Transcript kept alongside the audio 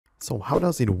So how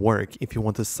does it work if you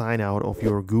want to sign out of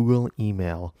your Google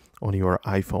email on your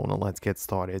iPhone? Let's get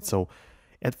started. So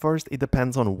at first, it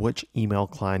depends on which email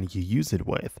client you use it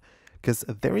with, because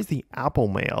there is the Apple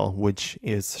Mail, which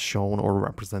is shown or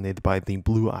represented by the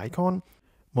blue icon.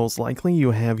 Most likely you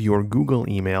have your Google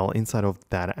email inside of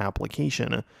that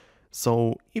application.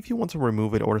 So if you want to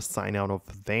remove it or sign out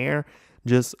of there,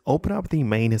 just open up the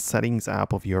main settings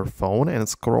app of your phone and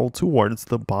scroll towards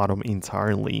the bottom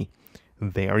entirely.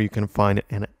 There you can find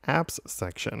an apps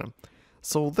section.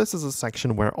 So this is a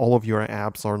section where all of your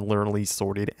apps are literally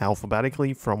sorted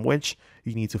alphabetically, from which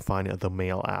you need to find the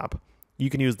Mail app. You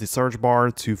can use the search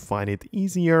bar to find it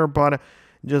easier, but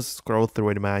just scroll through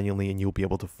it manually and you'll be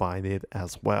able to find it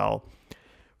as well.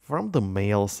 From the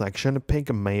Mail section,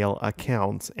 pick Mail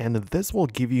Accounts, and this will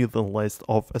give you the list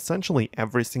of essentially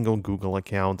every single Google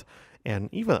account and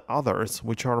even others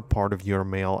which are part of your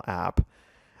Mail app.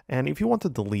 And if you want to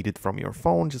delete it from your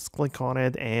phone, just click on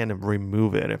it and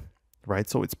remove it, right?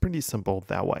 So it's pretty simple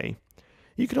that way.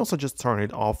 You can also just turn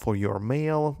it off for your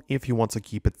mail if you want to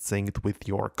keep it synced with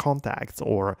your contacts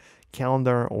or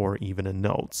calendar or even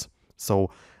notes. So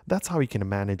that's how you can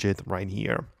manage it right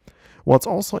here. What's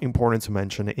also important to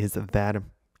mention is that,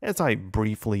 as I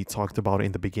briefly talked about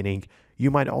in the beginning, you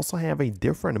might also have a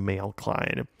different mail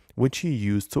client, which you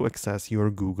use to access your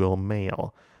Google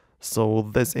Mail. So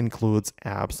this includes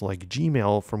apps like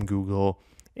Gmail from Google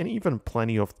and even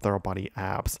plenty of third-party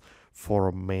apps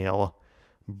for mail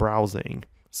browsing.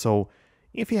 So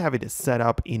if you have it set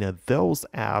up in those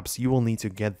apps, you will need to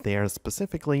get there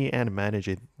specifically and manage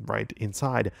it right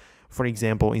inside. For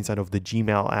example, inside of the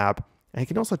Gmail app, I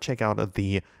can also check out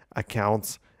the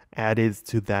accounts added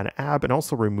to that app and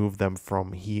also remove them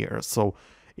from here. So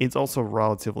it's also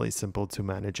relatively simple to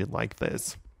manage it like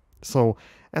this. So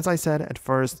as I said, at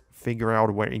first, figure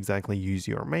out where exactly you use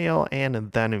your mail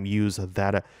and then use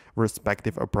that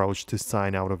respective approach to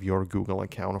sign out of your Google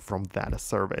account from that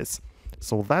service.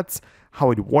 So that's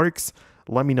how it works.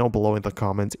 Let me know below in the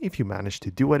comments if you managed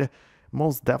to do it.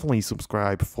 Most definitely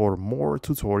subscribe for more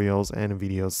tutorials and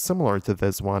videos similar to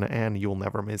this one, and you'll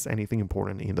never miss anything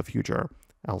important in the future.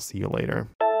 I'll see you later.